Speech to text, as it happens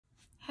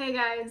Hey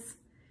guys,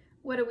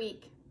 what a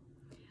week.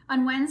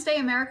 On Wednesday,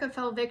 America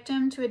fell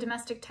victim to a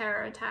domestic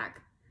terror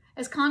attack.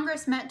 As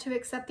Congress met to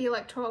accept the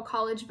Electoral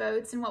College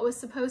votes in what was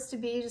supposed to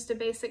be just a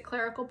basic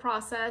clerical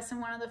process and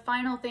one of the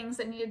final things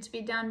that needed to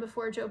be done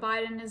before Joe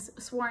Biden is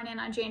sworn in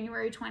on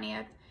January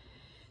 20th,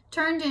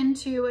 turned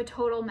into a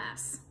total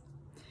mess.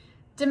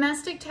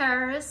 Domestic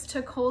terrorists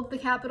took hold of the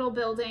Capitol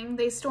building,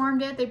 they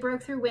stormed it, they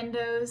broke through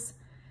windows.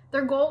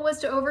 Their goal was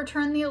to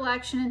overturn the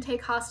election and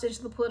take hostage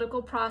the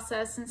political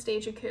process and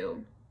stage a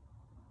coup.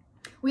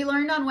 We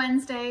learned on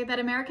Wednesday that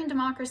American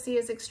democracy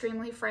is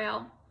extremely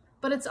frail,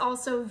 but it's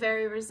also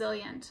very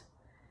resilient.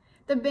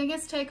 The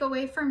biggest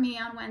takeaway for me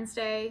on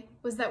Wednesday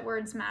was that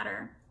words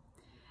matter.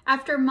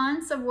 After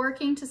months of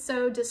working to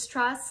sow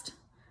distrust,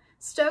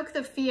 stoke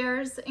the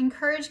fears,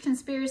 encourage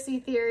conspiracy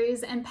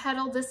theories, and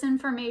peddle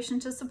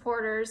disinformation to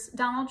supporters,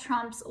 Donald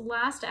Trump's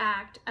last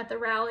act at the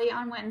rally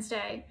on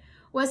Wednesday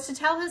was to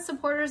tell his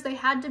supporters they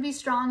had to be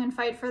strong and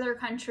fight for their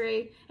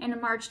country and to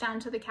march down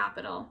to the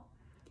Capitol.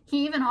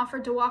 He even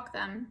offered to walk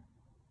them.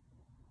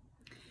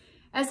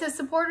 As his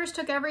supporters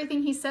took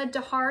everything he said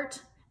to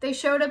heart, they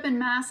showed up in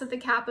mass at the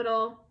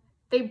Capitol.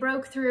 They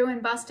broke through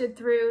and busted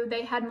through.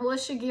 They had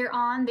militia gear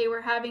on.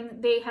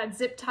 They had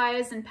zip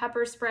ties and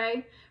pepper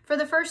spray. For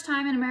the first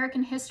time in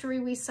American history,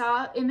 we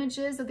saw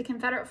images of the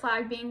Confederate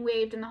flag being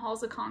waved in the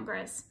halls of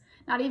Congress.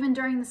 Not even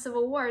during the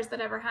Civil Wars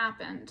that ever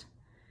happened.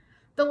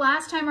 The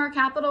last time our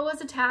Capitol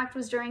was attacked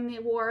was during the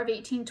War of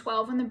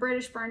 1812 when the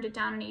British burned it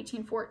down in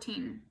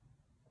 1814.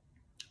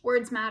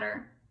 Words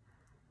matter.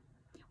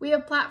 We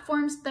have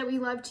platforms that we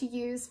love to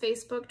use,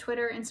 Facebook,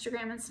 Twitter,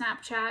 Instagram, and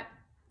Snapchat.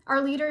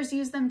 Our leaders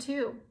use them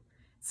too.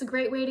 It's a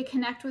great way to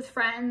connect with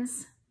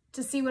friends,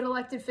 to see what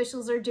elected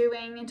officials are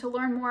doing, and to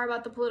learn more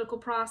about the political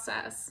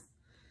process.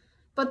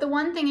 But the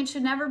one thing it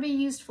should never be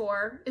used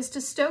for is to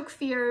stoke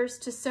fears,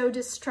 to sow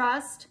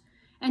distrust,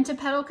 and to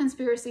peddle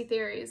conspiracy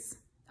theories,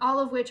 all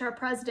of which our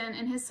president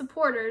and his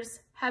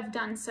supporters have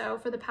done so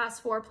for the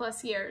past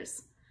 4+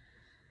 years.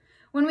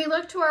 When we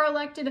look to our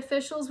elected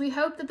officials, we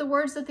hope that the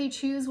words that they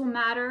choose will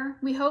matter.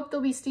 We hope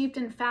they'll be steeped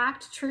in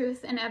fact,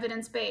 truth, and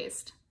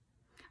evidence-based.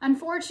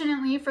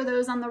 Unfortunately, for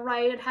those on the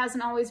right, it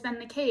hasn't always been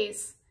the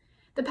case.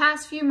 The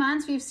past few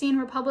months, we've seen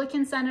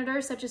Republican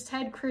senators such as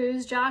Ted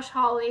Cruz, Josh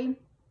Hawley,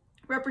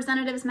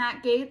 Representatives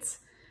Matt Gaetz,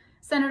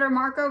 Senator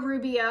Marco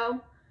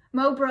Rubio,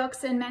 Mo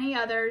Brooks, and many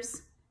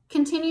others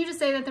continue to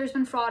say that there's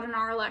been fraud in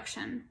our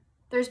election.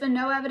 There's been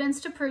no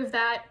evidence to prove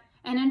that,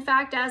 and in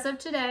fact, as of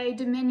today,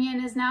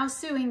 Dominion is now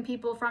suing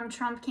people from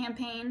Trump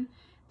campaign,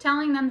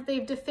 telling them that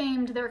they've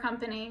defamed their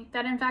company,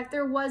 that in fact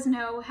there was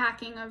no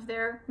hacking of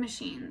their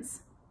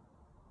machines.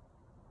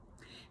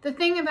 The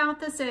thing about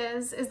this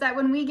is that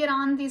when we get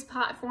on these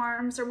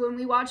platforms or when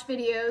we watch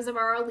videos of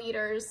our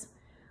leaders,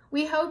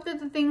 we hope that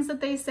the things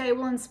that they say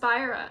will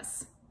inspire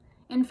us.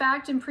 In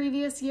fact, in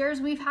previous years,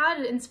 we've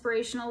had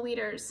inspirational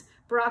leaders,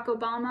 Barack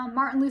Obama,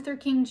 Martin Luther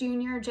King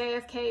Jr.,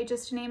 JFK,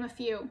 just to name a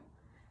few.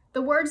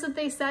 The words that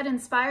they said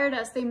inspired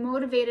us, they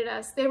motivated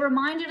us, they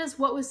reminded us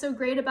what was so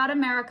great about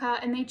America,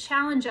 and they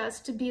challenge us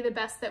to be the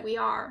best that we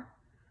are.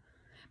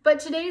 But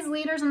today's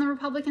leaders on the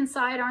Republican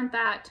side aren't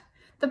that.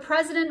 The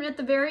president at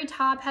the very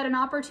top had an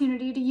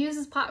opportunity to use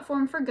his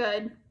platform for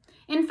good.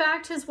 In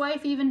fact, his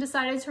wife even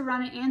decided to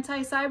run an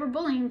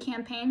anti-cyberbullying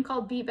campaign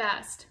called Be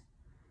Best.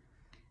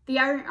 The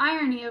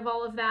irony of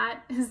all of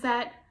that is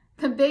that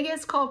the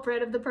biggest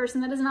culprit of the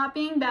person that is not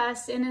being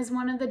best and is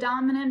one of the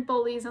dominant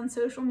bullies on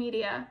social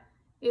media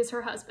is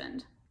her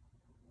husband.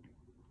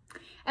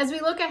 As we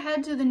look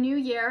ahead to the new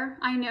year,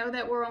 I know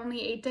that we're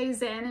only 8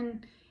 days in,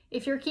 and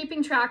if you're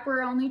keeping track,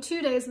 we're only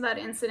 2 days of that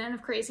incident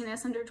of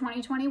craziness under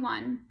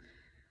 2021.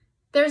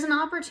 There's an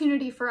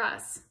opportunity for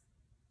us.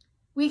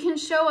 We can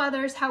show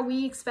others how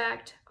we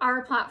expect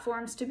our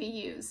platforms to be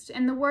used,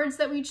 and the words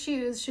that we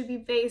choose should be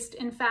based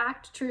in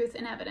fact, truth,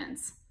 and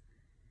evidence.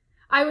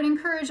 I would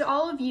encourage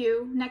all of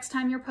you, next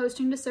time you're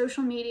posting to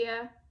social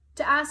media,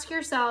 to ask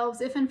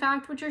yourselves if in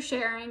fact what you're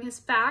sharing is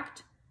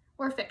fact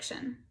or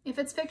fiction. If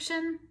it's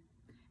fiction,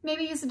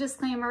 maybe use a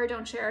disclaimer or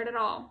don't share it at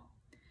all.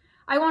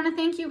 I want to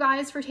thank you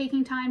guys for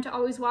taking time to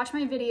always watch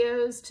my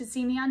videos, to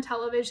see me on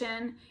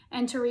television,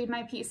 and to read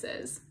my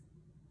pieces.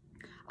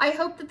 I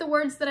hope that the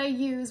words that I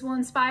use will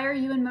inspire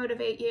you and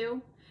motivate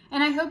you,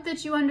 and I hope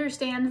that you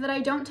understand that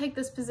I don't take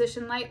this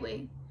position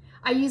lightly.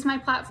 I use my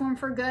platform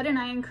for good, and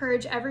I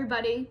encourage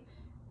everybody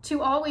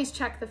to always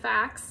check the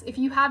facts. If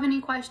you have any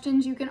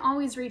questions, you can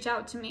always reach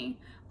out to me,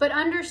 but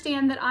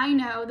understand that I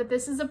know that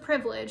this is a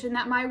privilege and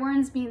that my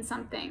words mean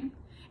something.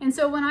 And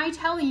so when I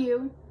tell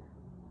you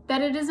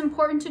that it is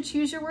important to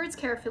choose your words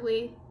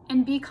carefully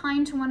and be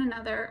kind to one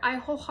another, I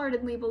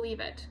wholeheartedly believe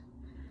it.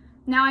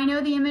 Now, I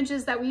know the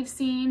images that we've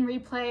seen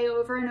replay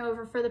over and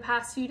over for the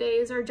past few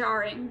days are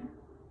jarring.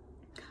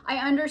 I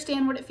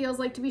understand what it feels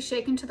like to be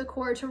shaken to the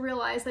core to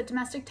realize that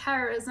domestic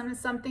terrorism is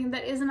something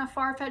that isn't a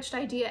far-fetched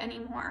idea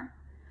anymore.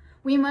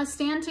 We must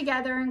stand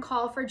together and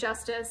call for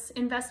justice,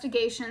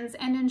 investigations,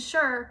 and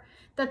ensure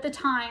that the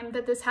time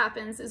that this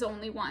happens is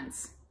only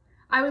once.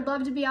 I would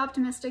love to be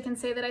optimistic and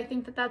say that I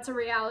think that that's a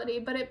reality,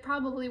 but it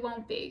probably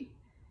won't be.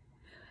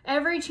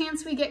 Every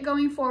chance we get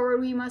going forward,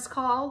 we must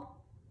call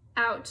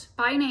out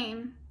by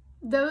name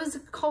those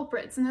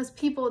culprits and those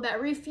people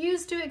that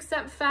refuse to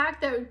accept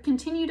fact, that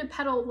continue to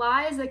peddle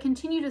lies, that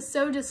continue to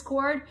sow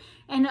discord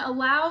and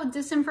allow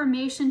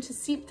disinformation to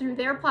seep through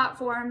their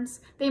platforms.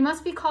 They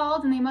must be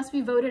called and they must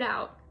be voted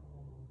out.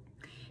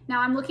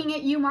 Now I'm looking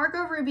at you,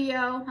 Marco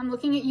Rubio. I'm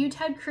looking at you,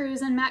 Ted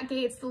Cruz and Matt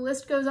Gaetz. The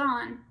list goes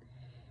on.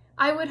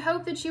 I would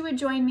hope that you would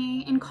join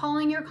me in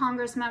calling your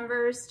Congress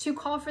members to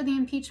call for the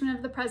impeachment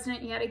of the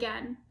president yet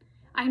again.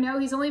 I know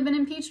he's only been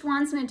impeached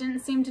once and it didn't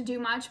seem to do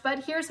much,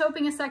 but here's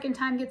hoping a second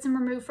time gets him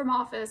removed from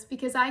office,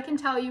 because I can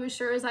tell you, as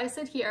sure as I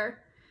sit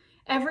here,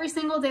 every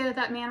single day that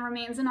that man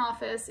remains in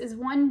office is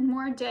one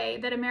more day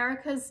that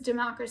America's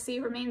democracy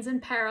remains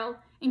in peril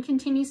and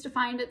continues to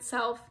find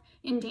itself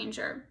in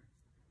danger.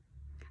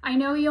 I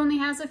know he only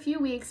has a few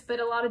weeks, but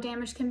a lot of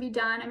damage can be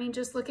done. I mean,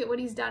 just look at what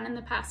he's done in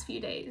the past few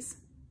days.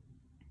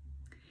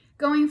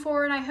 Going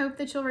forward, I hope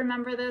that you'll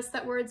remember this,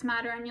 that words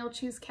matter, and you'll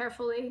choose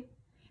carefully.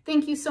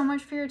 Thank you so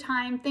much for your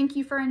time. Thank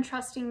you for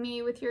entrusting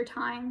me with your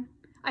time.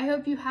 I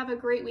hope you have a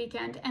great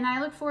weekend, and I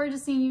look forward to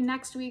seeing you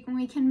next week when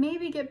we can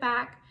maybe get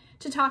back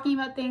to talking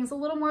about things a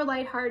little more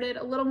lighthearted,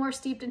 a little more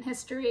steeped in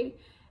history,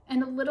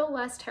 and a little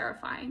less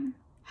terrifying.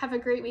 Have a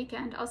great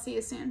weekend. I'll see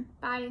you soon.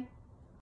 Bye.